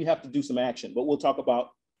enough. We have to do some action, but we'll talk about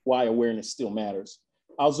why awareness still matters.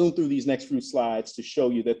 I'll zoom through these next few slides to show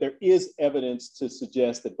you that there is evidence to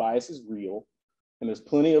suggest that bias is real. And there's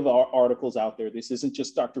plenty of articles out there. This isn't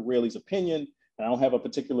just Dr. Railey's opinion. And I don't have a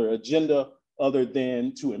particular agenda other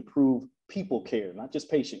than to improve people care, not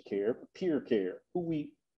just patient care, but peer care,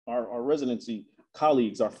 our residency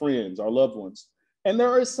colleagues, our friends, our loved ones. And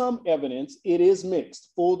there is some evidence, it is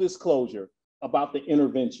mixed, full disclosure, about the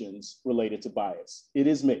interventions related to bias. It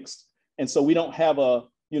is mixed. And so we don't have a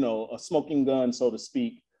smoking gun, so to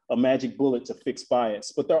speak, a magic bullet to fix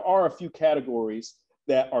bias, but there are a few categories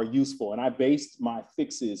that are useful. And I based my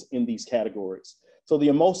fixes in these categories. So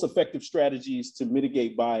the most effective strategies to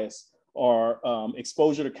mitigate bias are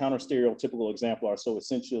exposure to counter stereotypical exemplar. So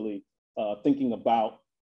essentially thinking about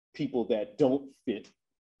people that don't fit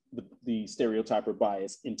the stereotype or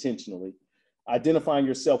bias intentionally. Identifying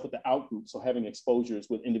yourself with the outgroup, so having exposures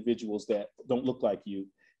with individuals that don't look like you.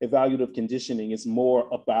 Evaluative conditioning is more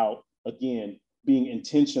about, again, being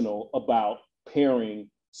intentional about pairing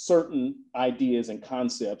certain ideas and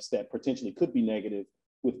concepts that potentially could be negative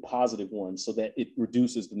with positive ones so that it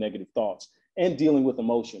reduces the negative thoughts. And dealing with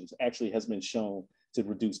emotions actually has been shown to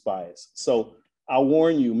reduce bias. So I'll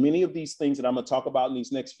warn you, many of these things that I'm going to talk about in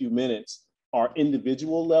these next few minutes are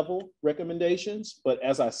individual level recommendations. But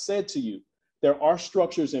as I said to you, there are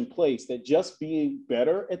structures in place that just being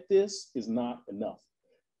better at this is not enough.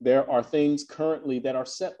 There are things currently that are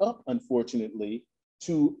set up, unfortunately,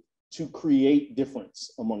 to create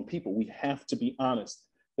difference among people. We have to be honest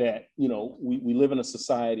that, we live in a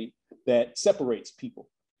society that separates people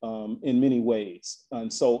in many ways.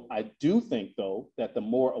 And so I do think, though, that the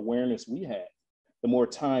more awareness we have, the more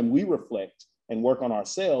time we reflect and work on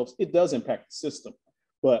ourselves, it does impact the system,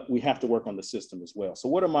 but we have to work on the system as well. So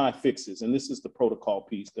what are my fixes? And this is the protocol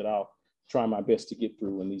piece that I'll try my best to get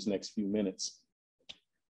through in these next few minutes.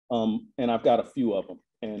 And I've got a few of them,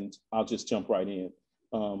 and I'll just jump right in.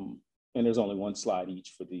 And there's only one slide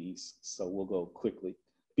each for these, so we'll go quickly.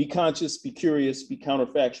 Be conscious, be curious, be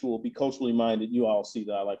counterfactual, be culturally minded. You all see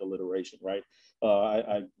that I like alliteration, right?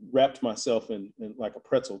 I wrapped myself in like a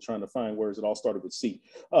pretzel trying to find words that all started with C.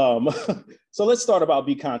 So let's start about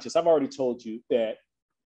be conscious. I've already told you that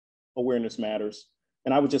awareness matters.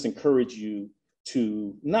 And I would just encourage you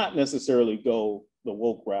to not necessarily go the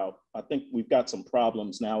woke route. I think we've got some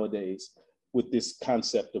problems nowadays with this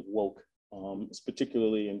concept of woke. It's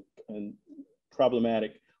particularly and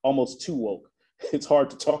problematic, almost too woke. It's hard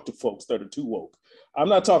to talk to folks that are too woke. I'm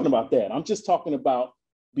not talking about that. I'm just talking about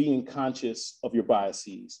being conscious of your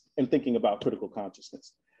biases and thinking about critical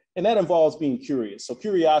consciousness. And that involves being curious. So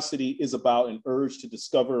curiosity is about an urge to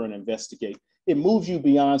discover and investigate. It moves you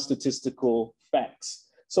beyond statistical facts.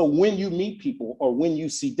 So when you meet people or when you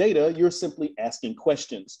see data, you're simply asking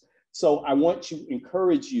questions. So I want to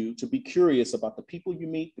encourage you to be curious about the people you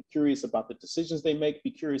meet, be curious about the decisions they make, be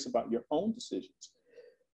curious about your own decisions.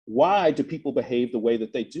 Why do people behave the way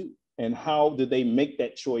that they do? And how do they make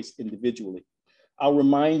that choice individually? I'll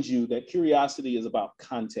remind you that curiosity is about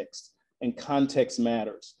context, and context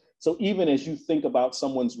matters. So even as you think about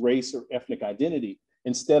someone's race or ethnic identity,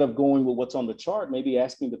 instead of going with what's on the chart, maybe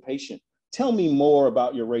asking the patient, tell me more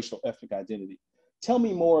about your racial ethnic identity. Tell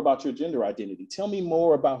me more about your gender identity. Tell me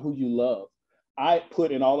more about who you love. I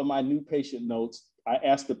put in all of my new patient notes, I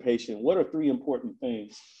asked the patient, what are 3 important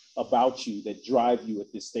things about you that drive you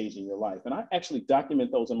at this stage in your life? And I actually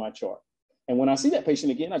document those in my chart. And when I see that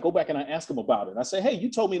patient again, I go back and I ask them about it. I say, hey,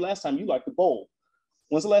 you told me last time you liked to bowl.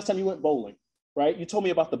 When's the last time you went bowling, right? You told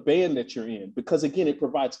me about the band that you're in, because again, it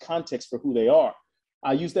provides context for who they are.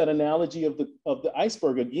 I use that analogy of the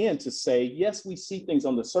iceberg again to say, yes, we see things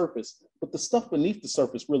on the surface, but the stuff beneath the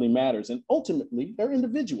surface really matters. And ultimately, they're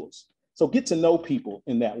individuals. So get to know people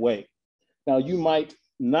in that way. Now, you might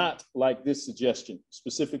not like this suggestion,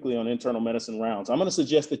 specifically on internal medicine rounds. I'm going to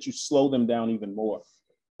suggest that you slow them down even more,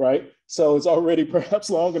 right? So it's already perhaps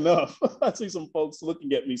long enough. I see some folks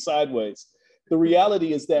looking at me sideways. The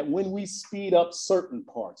reality is that when we speed up certain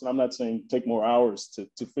parts, and I'm not saying take more hours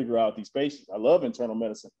to figure out these patients. I love internal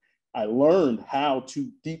medicine. I learned how to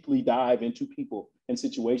deeply dive into people and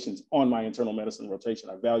situations on my internal medicine rotation.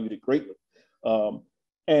 I valued it greatly.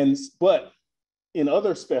 But in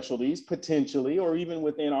other specialties, potentially, or even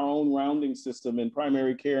within our own rounding system in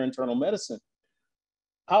primary care internal medicine,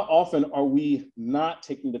 how often are we not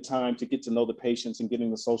taking the time to get to know the patients and getting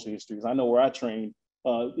the social histories? I know where I trained,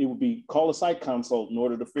 it would be call a psych consult in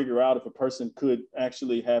order to figure out if a person could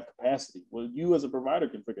actually have capacity. Well, you as a provider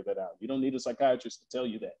can figure that out. You don't need a psychiatrist to tell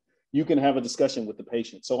you that. You can have a discussion with the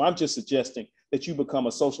patient. So I'm just suggesting that you become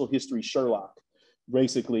a social history Sherlock,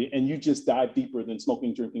 basically, and you just dive deeper than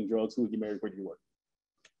smoking, drinking, drugs, who you married, where do you work?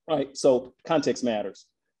 All right, so context matters.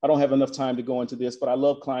 I don't have enough time to go into this, but I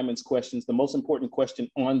love Kleiman's questions. The most important question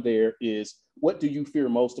on there is, what do you fear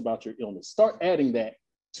most about your illness? Start adding that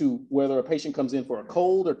to whether a patient comes in for a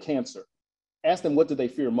cold or cancer. Ask them, what do they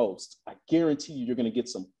fear most? I guarantee you're going to get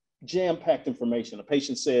some jam-packed information. A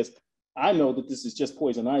patient says, I know that this is just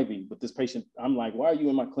poison ivy, but this patient, I'm like, why are you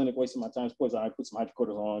in my clinic wasting my time? It's poison ivy, put some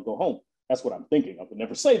hydrocortisone on and go home. That's what I'm thinking. I would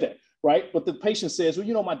never say that, right? But the patient says, well,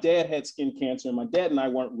 you know, my dad had skin cancer and my dad and I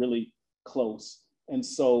weren't really close. And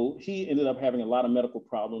so he ended up having a lot of medical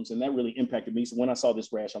problems and that really impacted me. So when I saw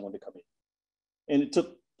this rash, I wanted to come in. And it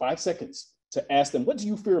took 5 seconds to ask them, what do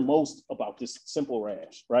you fear most about this simple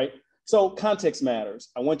rash, right? So context matters.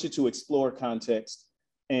 I want you to explore context,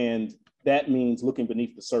 and that means looking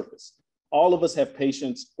beneath the surface. All of us have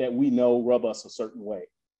patients that we know rub us a certain way,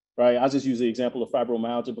 right? I'll just use the example of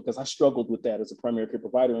fibromyalgia because I struggled with that as a primary care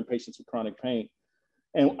provider in patients with chronic pain.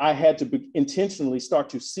 And I had to intentionally start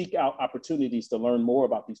to seek out opportunities to learn more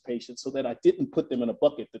about these patients so that I didn't put them in a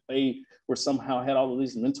bucket that they were somehow had all of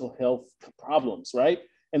these mental health problems, right?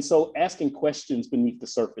 And so asking questions beneath the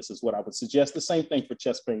surface is what I would suggest. The same thing for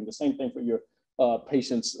chest pain, the same thing for your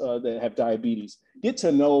patients that have diabetes. Get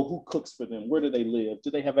to know who cooks for them. Where do they live? Do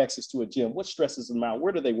they have access to a gym? What stresses them out?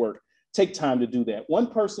 Where do they work? Take time to do that. One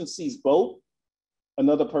person sees boat,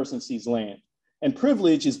 another person sees land. And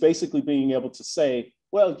privilege is basically being able to say,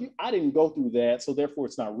 well, I didn't go through that, so therefore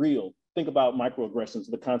it's not real. Think about microaggressions,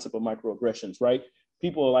 the concept of microaggressions, right?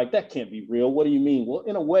 People are like, that can't be real. What do you mean? Well,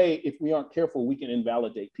 in a way, if we aren't careful, we can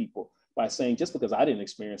invalidate people by saying, just because I didn't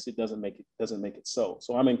experience it doesn't make it so.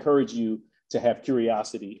 So I'm encouraging you to have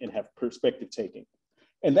curiosity and have perspective taking.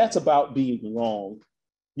 And that's about being wrong.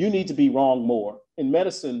 You need to be wrong more. In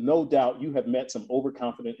medicine, no doubt you have met some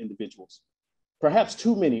overconfident individuals, perhaps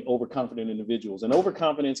too many overconfident individuals, and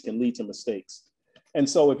overconfidence can lead to mistakes. And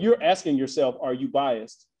so if you're asking yourself, are you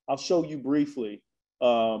biased? I'll show you briefly.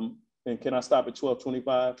 And can I stop at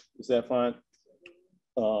 12:25? Is that fine?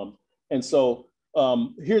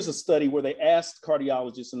 Here's a study where they asked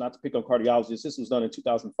cardiologists, and not to pick on cardiologists, this was done in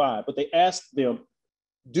 2005, but they asked them,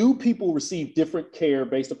 do people receive different care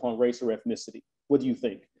based upon race or ethnicity? What do you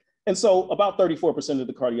think? And so about 34% of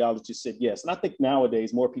the cardiologists said yes. And I think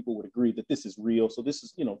nowadays more people would agree that this is real. So this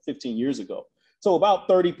is, 15 years ago. So about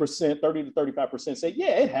 30% to 35% say,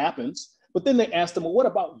 yeah, it happens. But then they asked them, well, what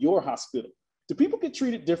about your hospital? Do people get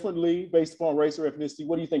treated differently based upon race or ethnicity?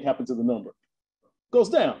 What do you think happens to the number? Goes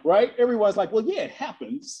down, right? Everyone's like, well, yeah, it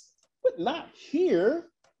happens, but not here.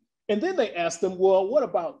 And then they asked them, well, what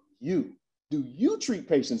about you? Do you treat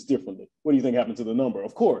patients differently? What do you think happened to the number?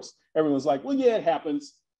 Of course, everyone's like, well, yeah, it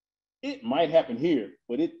happens. It might happen here,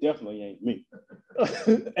 but it definitely ain't me.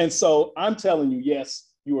 And so I'm telling you, yes,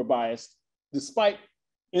 you are biased, despite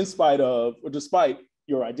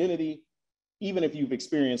your identity, even if you've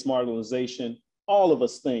experienced marginalization. All of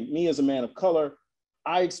us think, me as a man of color,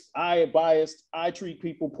 I biased, I treat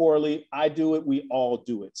people poorly, I do it, we all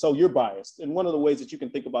do it. So you're biased. And one of the ways that you can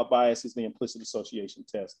think about bias is the implicit association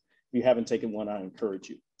test. If you haven't taken one, I encourage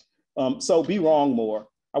you. So be wrong more.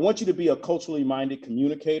 I want you to be a culturally minded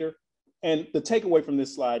communicator. And the takeaway from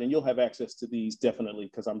this slide, and you'll have access to these definitely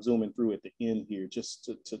because I'm zooming through at the end here just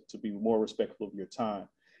to be more respectful of your time,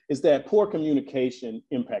 is that poor communication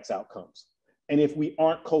impacts outcomes. And if we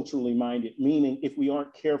aren't culturally minded, meaning if we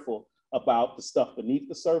aren't careful about the stuff beneath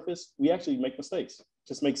the surface, we actually make mistakes.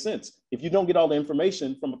 Just makes sense. If you don't get all the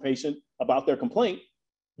information from a patient about their complaint,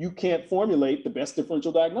 you can't formulate the best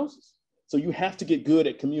differential diagnosis. So you have to get good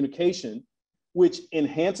at communication, which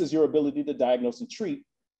enhances your ability to diagnose and treat.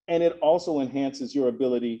 And it also enhances your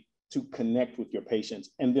ability to connect with your patients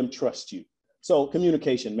and them trust you. So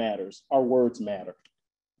communication matters. Our words matter.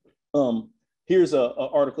 Here's an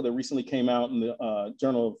article that recently came out in the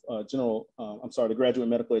the Graduate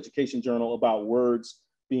Medical Education Journal about words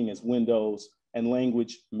being as windows, and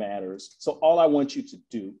language matters. So all I want you to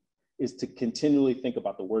do is to continually think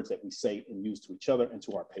about the words that we say and use to each other and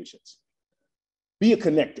to our patients. Be a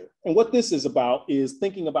connector. And what this is about is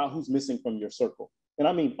thinking about who's missing from your circle. And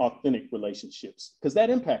I mean authentic relationships, because that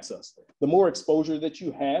impacts us. The more exposure that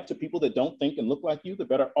you have to people that don't think and look like you, the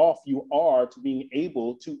better off you are to being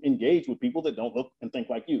able to engage with people that don't look and think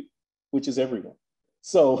like you, which is everyone.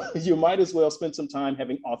 So you might as well spend some time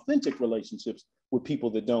having authentic relationships with people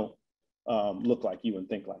that don't look like you and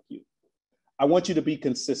think like you. I want you to be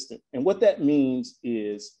consistent. And what that means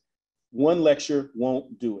is one lecture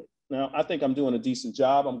won't do it. Now, I think I'm doing a decent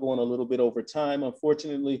job. I'm going a little bit over time,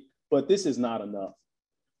 unfortunately, but this is not enough.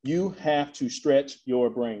 You have to stretch your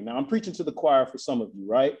brain. Now, I'm preaching to the choir for some of you,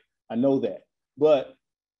 right? I know that, but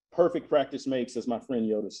perfect practice makes, as my friend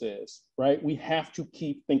Yoda says, right? We have to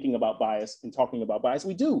keep thinking about bias and talking about bias.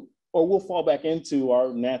 We do, or we'll fall back into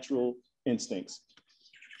our natural instincts.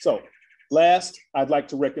 So last, I'd like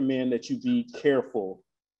to recommend that you be careful.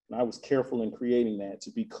 And I was careful in creating that,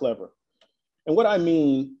 to be clever. And what I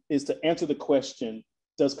mean is to answer the question,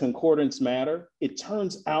 does concordance matter? It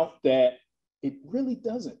turns out that it really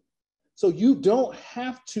doesn't. So you don't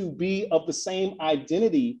have to be of the same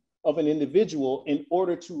identity of an individual in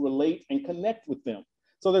order to relate and connect with them.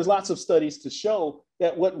 So there's lots of studies to show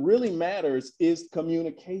that what really matters is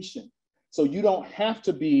communication. So you don't have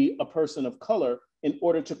to be a person of color in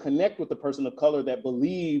order to connect with a person of color that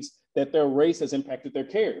believes that their race has impacted their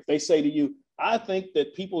care. If they say to you, I think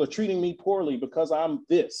that people are treating me poorly because I'm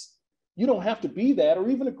this, you don't have to be that or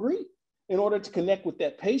even agree in order to connect with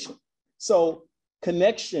that patient. So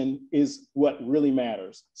connection is what really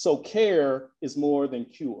matters. So care is more than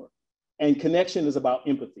cure. And connection is about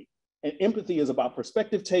empathy. And empathy is about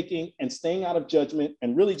perspective taking and staying out of judgment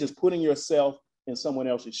and really just putting yourself in someone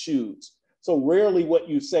else's shoes. So rarely what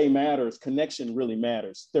you say matters. Connection really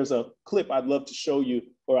matters. There's a clip I'd love to show you,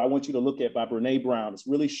 or I want you to look at, by Brene Brown. It's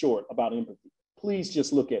really short, about empathy. Please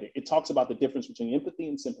just look at it. It talks about the difference between empathy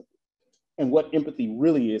and sympathy and what empathy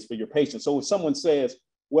really is for your patient. So if someone says,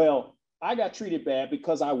 well, I got treated bad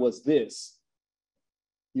because I was this,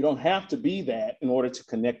 you don't have to be that in order to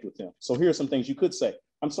connect with them. So here are some things you could say.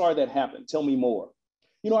 I'm sorry that happened. Tell me more.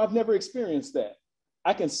 You know, I've never experienced that.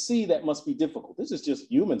 I can see that must be difficult. This is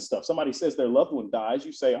just human stuff. Somebody says their loved one dies,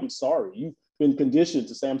 you say, I'm sorry. You've been conditioned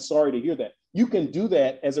to say, I'm sorry to hear that. You can do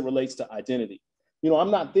that as it relates to identity. You know,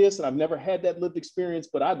 I'm not this and I've never had that lived experience,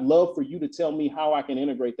 but I'd love for you to tell me how I can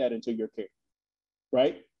integrate that into your care,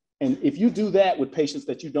 right? And if you do that with patients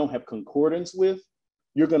that you don't have concordance with,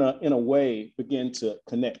 you're gonna, in a way, begin to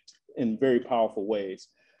connect in very powerful ways.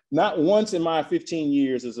 Not once in my 15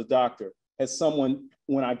 years as a doctor has someone,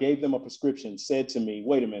 when I gave them a prescription, said to me,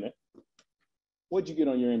 wait a minute, what'd you get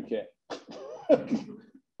on your MCAT?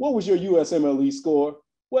 What was your USMLE score?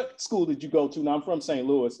 What school did you go to? Now I'm from St.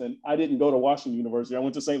 Louis and I didn't go to Washington University. I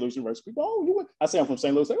went to St. Louis University. People, oh, you went? I say I'm from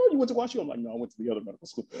St. Louis. Like, oh, you went to Washington? I'm like, no, I went to the other medical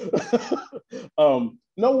school.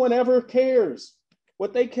 No one ever cares.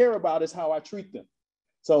 What they care about is how I treat them.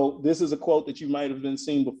 So this is a quote that you might have been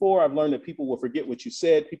seen before. I've learned that people will forget what you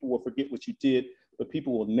said, people will forget what you did, but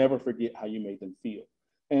people will never forget how you made them feel.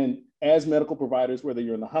 And as medical providers, whether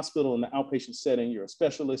you're in the hospital, in the outpatient setting, you're a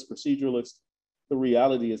specialist, proceduralist, the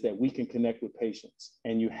reality is that we can connect with patients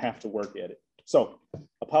and you have to work at it. So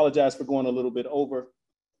apologize for going a little bit over.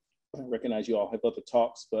 I recognize you all have other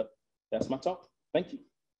talks, but that's my talk. Thank you.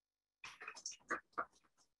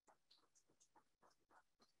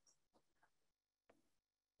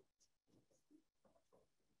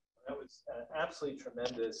 That was absolutely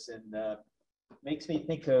tremendous and makes me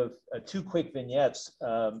think of two quick vignettes.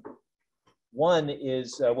 One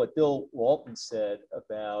is what Bill Walton said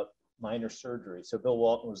about minor surgery. So Bill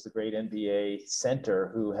Walton was the great NBA center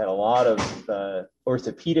who had a lot of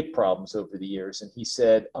orthopedic problems over the years. And he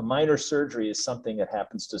said, a minor surgery is something that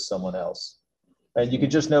happens to someone else. And you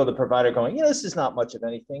could just know the provider going, you know, this is not much of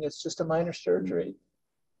anything. It's just a minor surgery.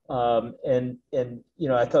 And you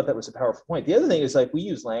know, I thought that was a powerful point. The other thing is, like, we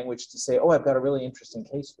use language to say, oh, I've got a really interesting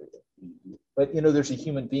case for you. But, you know, there's a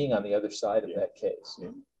human being on the other side of that case.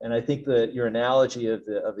 And I think that your analogy of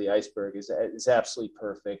the iceberg is absolutely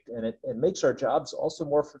perfect. And it makes our jobs also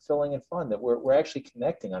more fulfilling and fun, that we're actually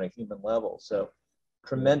connecting on a human level. So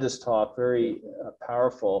tremendous talk, very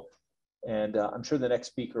powerful. And I'm sure the next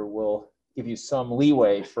speaker will give you some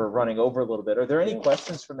leeway for running over a little bit. Are there any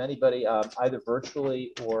questions from anybody, either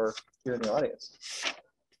virtually or here in the audience?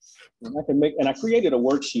 And I can make, and I created a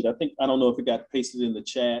worksheet. I don't know if it got pasted in the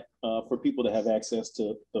chat for people to have access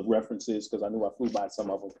to the references, because I knew I flew by some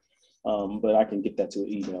of them. But I can get that to an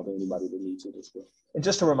email to anybody that needs it as well. And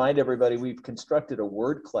just to remind everybody, we've constructed a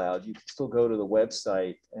word cloud. You can still go to the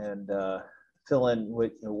website and fill in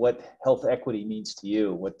what health equity means to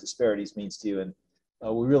you, what disparities means to you. And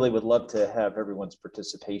we really would love to have everyone's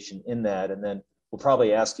participation in that. And then we'll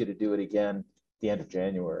probably ask you to do it again at the end of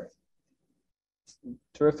January.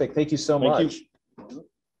 Terrific. Thank you so much. Thank you.